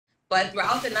But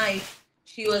throughout the night,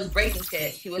 she was breaking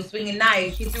shit. She was swinging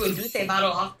knives. She threw a Douce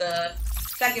bottle off the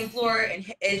second floor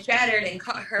and it shattered and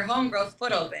cut her homegirl's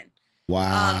foot open. Wow.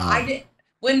 I did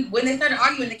when they started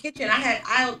arguing in the kitchen.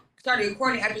 I started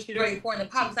recording after she already pouring the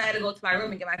pop, so I had to go to my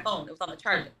room and get my phone. It was on the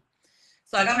charger.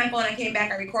 So I got my phone. I came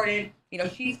back. I recorded. You know,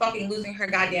 she's fucking losing her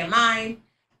goddamn mind.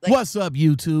 Like, what's up,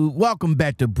 YouTube? Welcome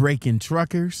back to Breaking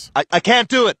Truckers. I can't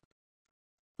do it.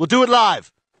 We'll do it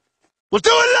live. We'll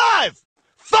do it live.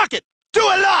 Fuck it. Do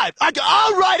it live.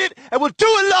 I'll write it and we'll do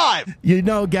it live. You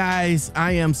know, guys,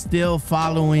 I am still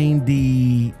following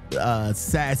the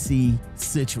Sassy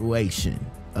situation.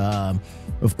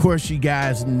 Of course, you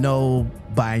guys know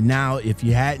by now, if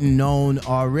you hadn't known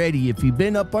already, if you've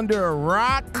been up under a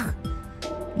rock,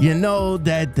 you know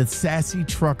that the Sassy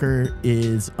trucker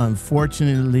is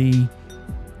unfortunately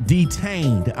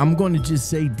detained. I'm going to just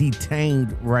say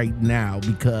detained right now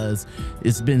because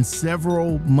it's been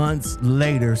several months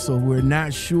later, so we're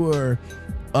not sure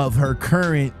of her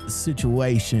current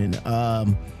situation.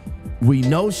 We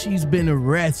know she's been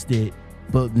arrested,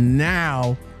 but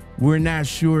now we're not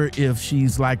sure if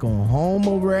she's like on home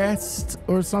arrest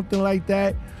or something like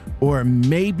that, or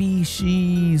maybe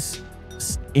she's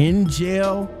in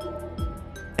jail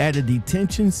at a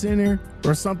detention center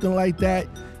or something like that.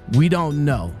 We don't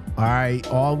know. All right,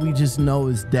 all we just know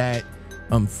is that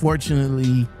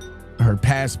unfortunately her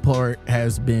passport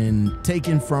has been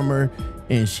taken from her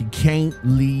and she can't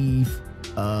leave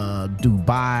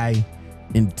Dubai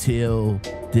until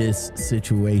this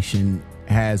situation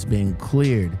has been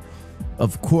cleared.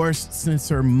 Of course, since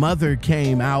her mother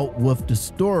came out with the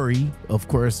story, of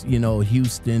course, you know,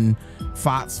 Houston,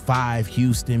 Fox 5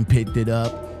 Houston picked it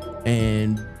up,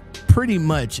 and pretty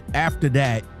much after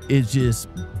that, it just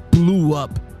blew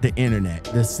up the internet.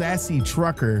 The Sassy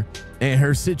trucker and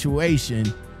her situation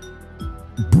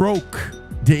broke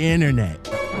the internet.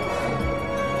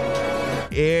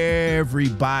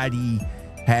 Everybody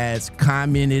has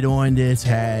commented on this,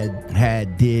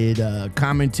 did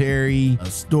commentary,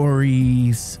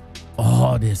 stories,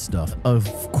 all this stuff.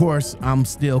 Of course, I'm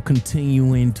still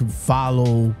continuing to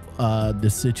follow the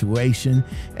situation.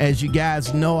 As you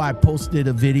guys know, I posted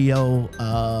a video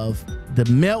of the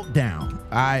meltdown.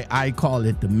 I call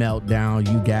it the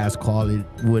meltdown. You guys call it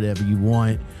whatever you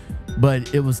want.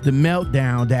 But it was the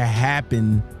meltdown that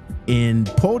happened in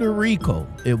Puerto Rico.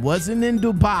 It wasn't in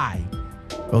Dubai.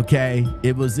 Okay,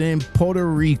 it was in Puerto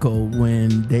Rico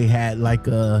when they had like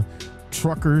a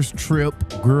truckers trip,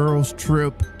 girls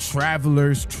trip,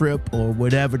 travelers trip, or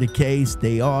whatever the case.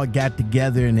 They all got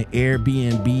together in an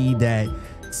Airbnb that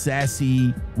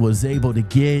Sassy was able to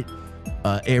get.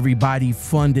 Everybody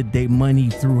funded their money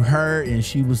through her, and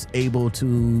she was able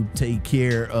to take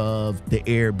care of the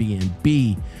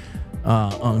Airbnb.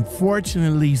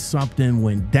 Unfortunately, something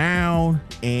went down,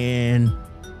 and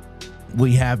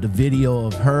we have the video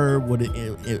of her with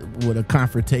a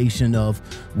confrontation of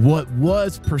what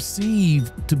was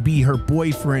perceived to be her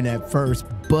boyfriend at first,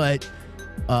 but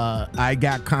I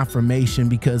got confirmation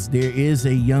because there is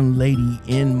a young lady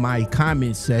in my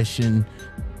comment section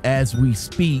as we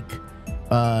speak.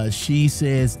 She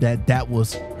says that that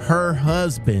was her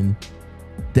husband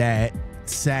that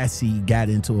Sassy got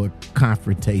into a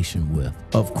confrontation with.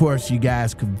 Of course, you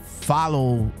guys can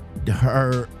follow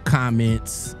her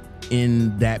comments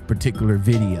in that particular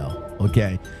video.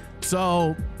 Okay,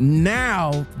 so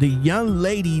now the young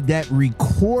lady that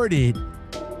recorded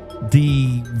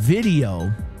the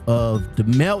video of the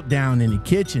meltdown in the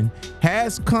kitchen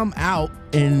has come out,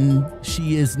 and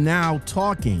she is now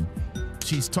talking.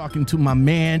 She's talking to my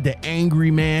man, the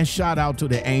Angry Man. Shout out to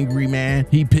the Angry Man.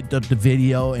 He picked up the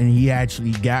video and he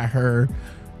actually got her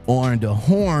on the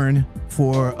horn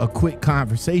for a quick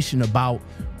conversation about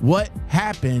what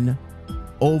happened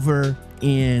over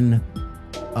in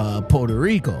Puerto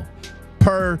Rico.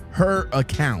 Per her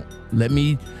account. Let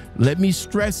me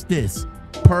stress this.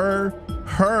 Per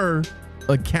her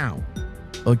account.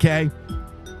 Okay?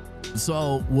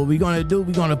 So what we're gonna do,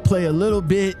 we're gonna play a little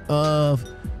bit of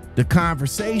the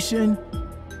conversation,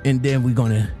 and then we're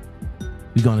gonna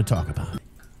talk about it.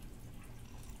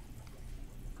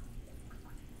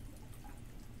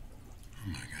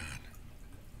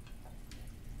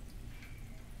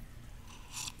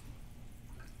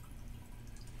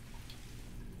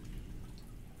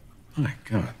 Oh my God. My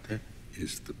God, that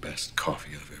is the best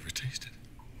coffee I've ever tasted.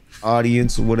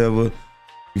 Audience or whatever,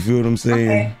 you feel what I'm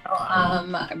saying?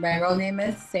 Okay. My real name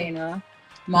is Sana.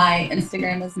 My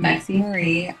Instagram is Maxie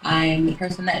Marie. I'm the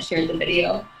person that shared the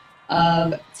video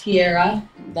of Tiara,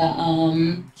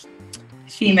 the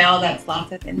female that's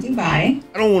locked up in Dubai.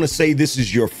 I don't want to say this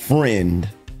is your friend,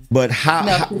 But how?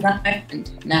 No, she's not my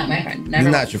friend. Not my friend. Never.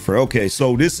 You're not your friend. Okay,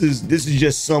 so this is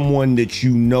just someone that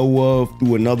you know of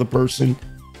through another person.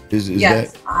 Is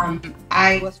yes. that?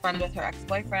 I was friends with her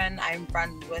ex-boyfriend. I'm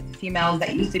friends with females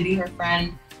that used to be her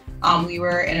friend. We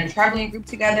were in a traveling group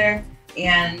together,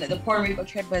 and the Puerto Rico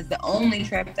trip was the only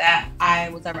trip that I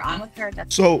was ever on with her.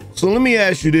 So let me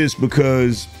ask you this,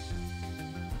 because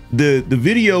the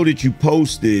video that you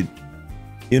posted,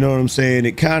 you know what I'm saying,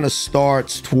 it kind of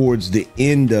starts towards the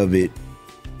end of it.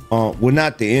 Well,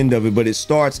 not the end of it, but it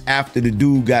starts after the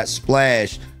dude got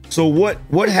splashed. So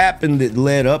what happened that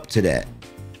led up to that?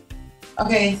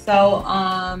 Okay, so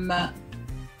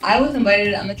I was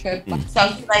invited on the trip. So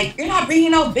she's like, "You're not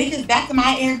bringing no bitches back to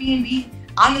my Airbnb."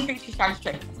 On the street, she starts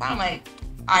tripping. So I'm like,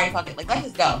 "All right, fuck it. Like, let's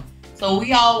just go." So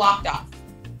we all walked off.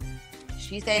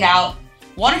 She stayed out.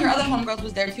 One of her other homegirls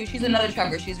was there too. She's another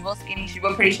trucker. She's real skinny. She's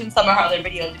real pretty. She's in some of her other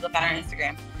videos. You look at her on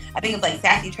Instagram. I think it's like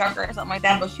Sassy Trucker or something like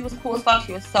that. But she was cool as fuck.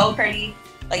 She was so pretty.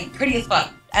 Like, pretty as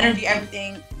fuck. Energy,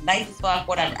 everything. Nice as fuck,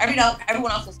 whatever.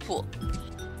 Everyone else was cool.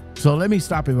 So let me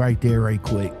stop it right there right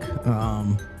quick.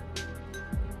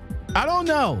 I don't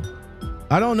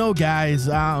know, guys.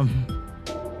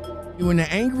 When the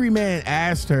angry man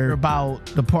asked her about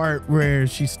the part where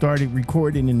she started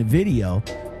recording in the video,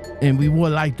 and we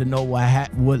would like to know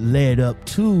what led up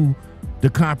to the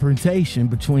confrontation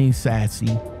between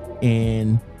Sassy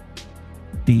and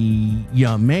the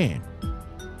young man.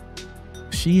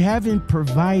 She haven't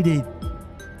provided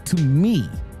to me.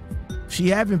 She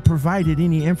haven't provided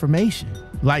any information,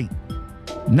 like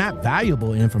not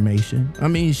valuable information. I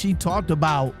mean, she talked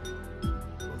about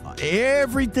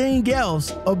everything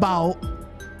else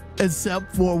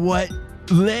except for what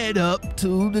led up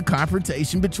to the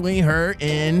confrontation between her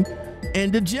and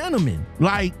the gentleman.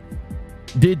 Like,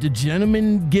 did the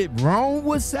gentleman get wrong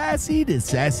with Sassy? Did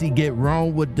Sassy get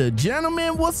wrong with the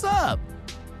gentleman? What's up?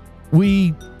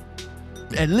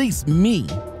 At least me,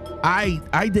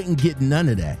 I didn't get none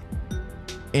of that.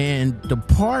 And the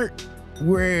part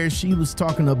where she was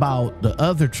talking about the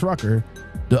other trucker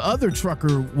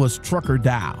was Trucker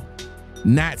Dow,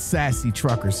 not Sassy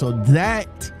Trucker. So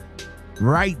that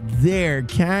right there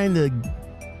kind of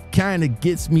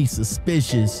gets me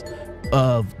suspicious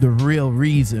of the real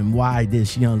reason why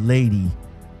this young lady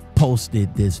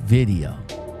posted this video.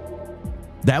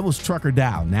 That was Trucker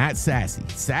Dow, not Sassy.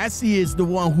 Sassy is the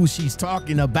one who she's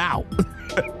talking about.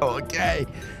 Okay.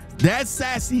 That's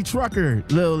Sassy Trucker,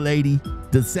 little lady.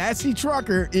 The Sassy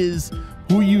Trucker is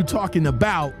who you talking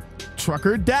about.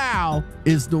 Trucker Dow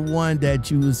is the one that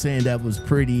you was saying that was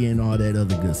pretty and all that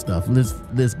other good stuff.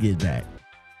 Let's get back.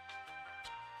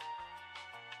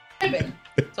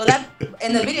 So that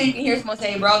in the video you can hear someone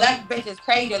say, "Bro, that bitch is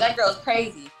crazy," or "That girl's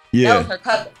crazy." Yeah. That was her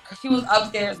cousin. She was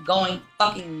upstairs going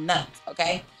fucking nuts.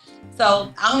 Okay.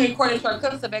 So I only recorded short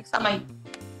clips of it because I'm like,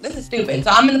 this is stupid.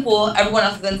 So I'm in the pool. Everyone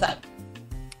else is inside.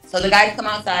 So the guys come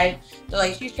outside. They're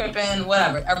like, she's tripping,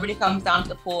 whatever. Everybody comes down to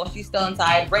the pool. She's still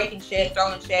inside, breaking shit,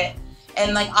 throwing shit.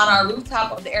 And like on our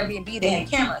rooftop of the Airbnb, they had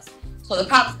cameras. So the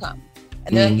cops come.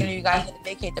 And they're like, you guys have to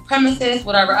vacate the premises,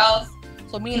 whatever else.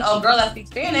 So me and old girl that speaks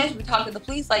Spanish, we talk to the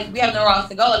police, like, we have nowhere else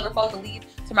to go. Like, we're supposed to leave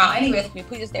tomorrow anyways. Can you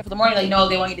please just stay for the morning? Like, no,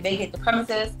 they want you to vacate the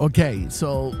premises. Okay,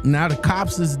 so now the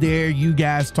cops is there. You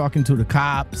guys talking to the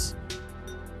cops.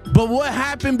 But what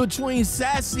happened between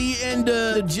Sassy and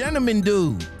the gentleman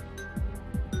dude?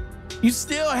 You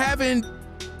still haven't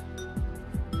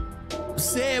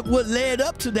said what led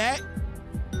up to that.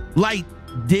 Like,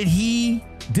 did he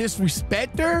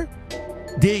disrespect her?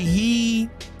 Did he...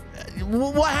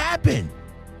 What happened?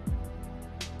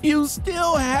 You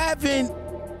still haven't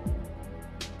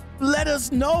let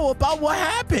us know about what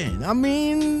happened. I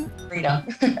mean... Freedom.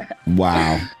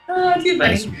 Wow. Oh, too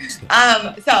funny.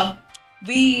 So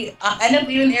we ended up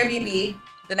leaving the Airbnb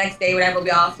the next day, whatever, we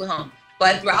all flew home.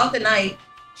 But throughout the night,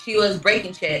 she was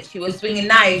breaking shit. She was swinging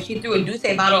knives. She threw a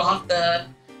Douce bottle off the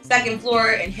second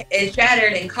floor and it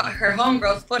shattered and cut her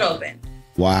homegirl's foot open.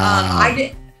 Wow.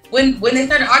 When they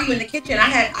started arguing in the kitchen,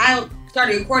 I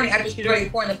started recording after she was already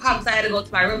recording the pop, so I had to go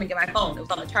to my room and get my phone. It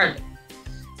was on the charger.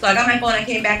 So I got my phone, I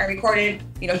came back, I recorded,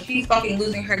 she's fucking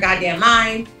losing her goddamn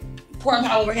mind, pouring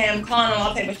power over him, calling him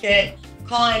all type of shit,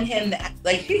 calling him,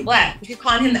 she's black, she's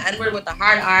calling him the N-word with the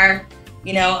hard R,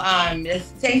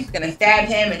 just saying she's gonna stab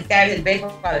him and stab his baby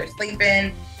while they're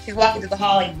sleeping. She's walking through the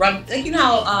hall, you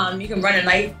can run a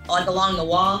knife, along the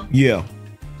wall? Yeah.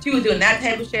 She was doing that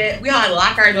type of shit. We all had to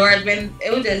lock our doors, man.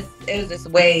 It was just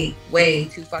way, way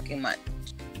too fucking much.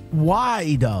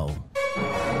 Why though?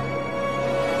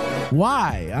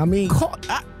 Why? I mean,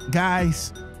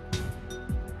 guys,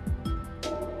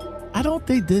 I don't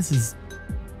think this is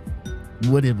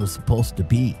what it was supposed to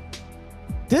be.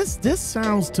 this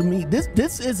sounds to me,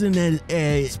 this isn't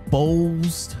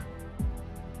exposed.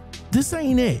 This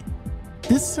ain't it.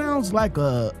 This sounds like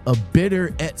a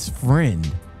bitter ex-friend.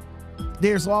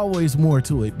 There's always more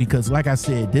to it because, like I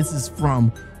said, this is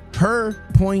from her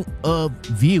point of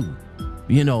view.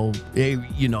 You know,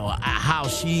 how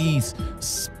she's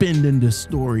spending the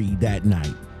story that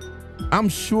night. I'm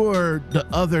sure the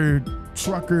other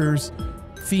truckers,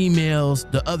 females,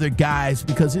 the other guys,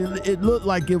 because it looked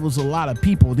like it was a lot of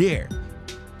people there.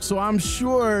 So I'm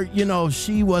sure, you know,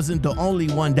 she wasn't the only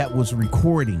one that was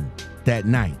recording that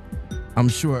night. I'm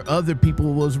sure other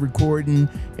people was recording,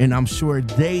 and I'm sure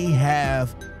they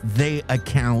have their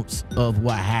accounts of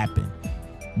what happened.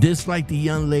 Just like the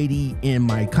young lady in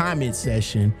my comment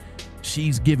session,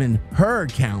 she's given her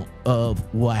account of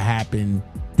what happened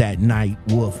that night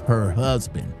with her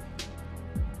husband.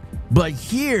 But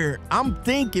here, I'm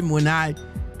thinking when I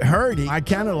heard it, I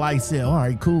kind of like said, all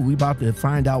right, cool, we about to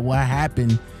find out what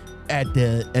happened at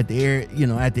the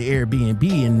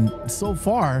Airbnb. And so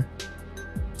far,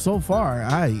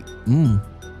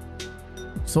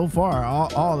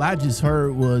 all I just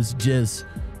heard was just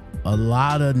a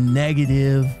lot of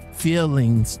negative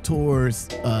feelings towards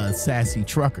Sassy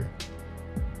Trucker.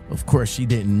 Of course, she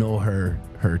didn't know her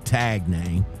tag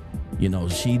name. You know,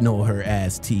 she know her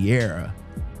as Tierra.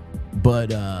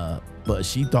 But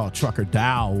she thought Trucker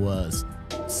Dow was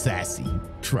Sassy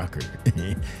Trucker.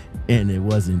 And it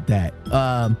wasn't that.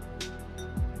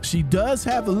 She does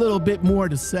have a little bit more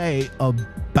to say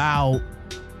about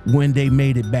when they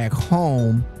made it back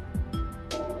home.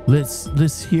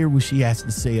 Let's hear what she has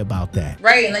to say about that.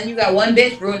 Right, and then you got one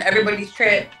bitch ruin everybody's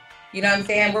trip. You know what I'm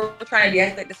saying? We're trying to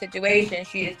de-escalate the situation.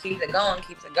 She just keeps it going.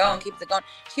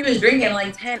 She was drinking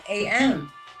like 10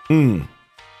 a.m.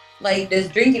 Like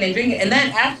just drinking. And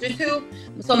then after too,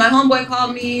 so my homeboy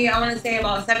called me, I want to say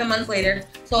about 7 months later.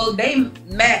 So they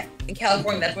met in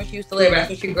California. That's where she used to live. That's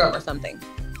where she grew up or something.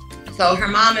 So her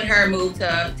mom and her moved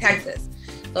to Texas.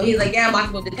 So he's like, yeah, I'm about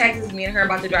to move to Texas. Me and her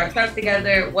about to drive trucks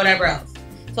together, whatever else.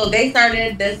 So they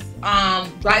started this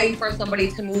driving for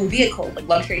somebody to move vehicles, like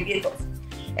luxury vehicles.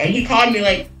 And he called me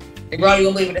like, girl, you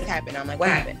won't believe what just happened. I'm like, what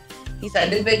happened? He said,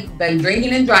 this bitch been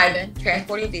drinking and driving,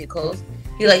 transporting vehicles.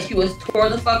 She was tore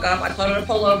the fuck up. I told her to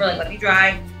pull over, like, let me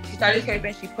drive. She started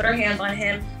tripping. She put her hands on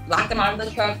him, locked him out of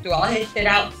the truck, threw all his shit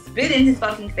out, spit in his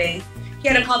fucking face. He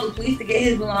had to call the police to get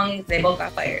his belongings. They both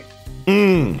got fired.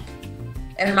 And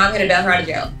her mom had to bail her out of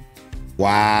jail.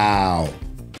 Wow.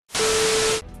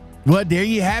 Well, there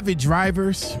you have it,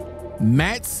 drivers.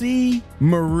 Matsy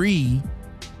Marie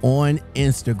on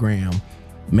Instagram.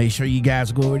 Make sure you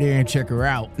guys go over there and check her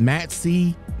out.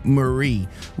 Matsy Marie.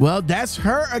 Well, that's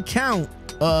her account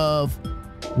of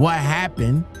what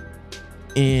happened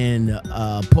in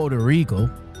Puerto Rico.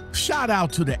 Shout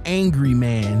out to the Angry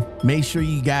Man. Make sure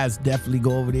you guys definitely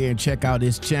go over there and check out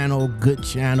his channel. Good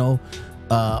channel.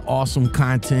 Awesome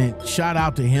content. Shout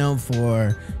out to him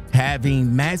for having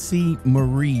Matsy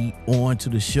Marie on to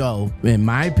the show. In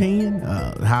my opinion,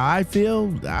 how I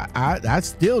feel, I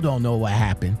still don't know what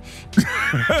happened.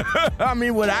 I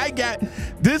mean, what I got,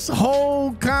 this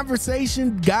whole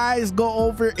conversation, guys, go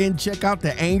over and check out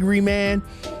the Angry Man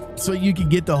so you can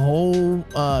get the whole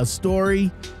story.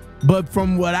 But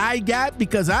from what I got,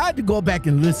 because I had to go back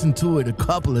and listen to it a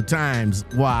couple of times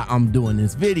while I'm doing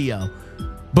this video,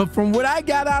 but from what I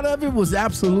got out of it was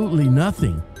absolutely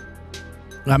nothing.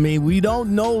 I mean, we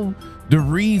don't know the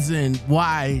reason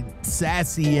why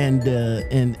Sassy and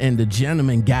the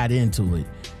gentleman got into it.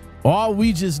 All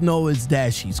we just know is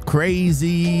that she's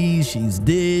crazy, she's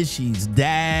this, she's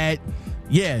that.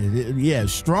 Yeah,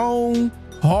 strong,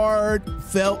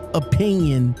 heartfelt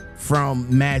opinion from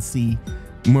Matsy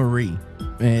Marie.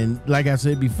 And like I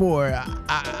said before,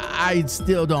 I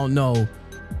still don't know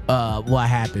what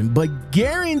happened, but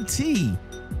guarantee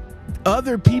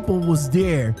other people was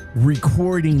there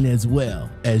recording as well.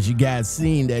 As you guys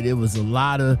seen, that it was a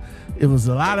lot of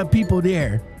people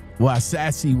there while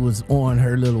Sassy was on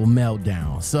her little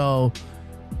meltdown. So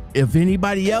if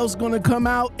anybody else gonna come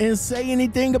out and say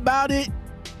anything about it,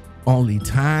 only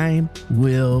time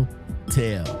will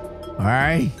tell. All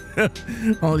right.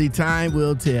 Only time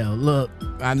will tell. Look,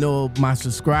 I know my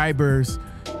subscribers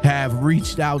have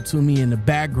reached out to me in the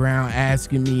background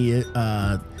asking me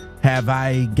have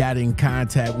I got in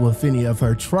contact with any of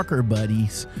her trucker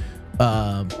buddies.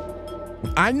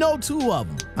 I know two of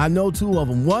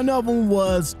them. One of them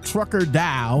was Trucker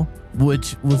Dow,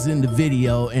 which was in the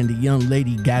video, and the young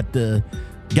lady got the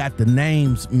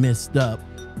names mixed up.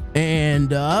 And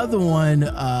the other one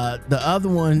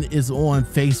is on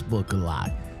Facebook a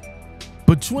lot.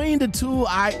 Between the two,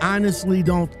 I honestly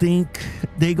don't think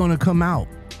they're gonna come out.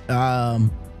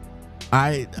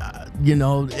 you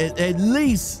know, at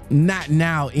least not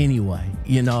now anyway.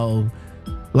 You know,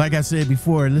 like I said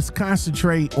before, let's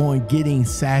concentrate on getting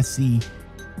Sassy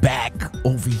back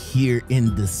over here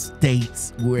in the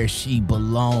States where she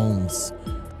belongs.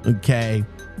 Okay.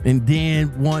 And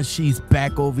then once she's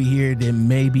back over here, then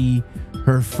maybe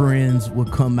her friends will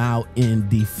come out in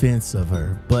defense of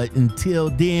her. But until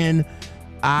then,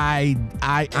 I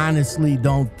honestly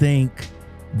don't think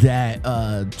that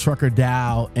Trucker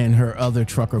Dow and her other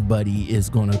trucker buddy is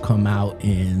gonna come out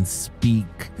and speak,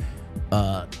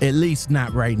 at least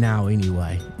not right now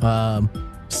anyway.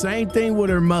 Same thing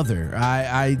with her mother.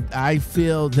 I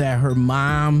feel that her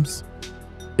mom's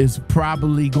is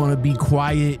probably going to be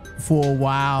quiet for a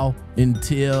while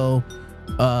until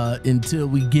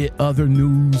we get other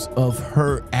news of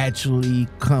her actually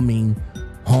coming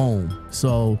home.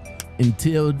 So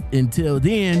until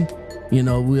then, you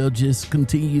know, we'll just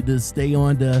continue to stay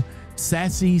on the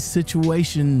Sassy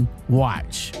situation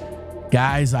watch.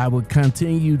 Guys, I will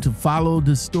continue to follow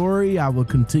the story. I will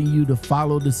continue to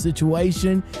follow the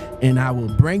situation, and I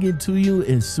will bring it to you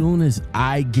as soon as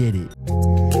I get it.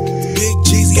 Big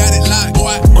G's got it locked,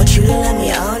 boy. Want you to love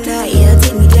me all night, yeah,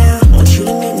 take me down. Want you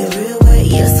to make me real wet,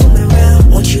 yeah, swim around.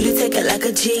 Want you to take it like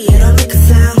a G, yeah, don't make a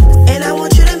sound. And I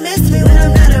want you to miss me when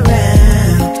I'm not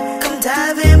around. Come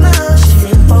dive in my ocean,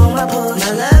 sip on my potion.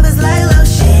 My love is like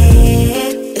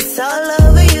lotion. It's all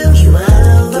over you, you all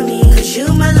over me. Cause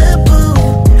you my little boo.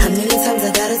 How many times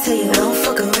I gotta tell you no?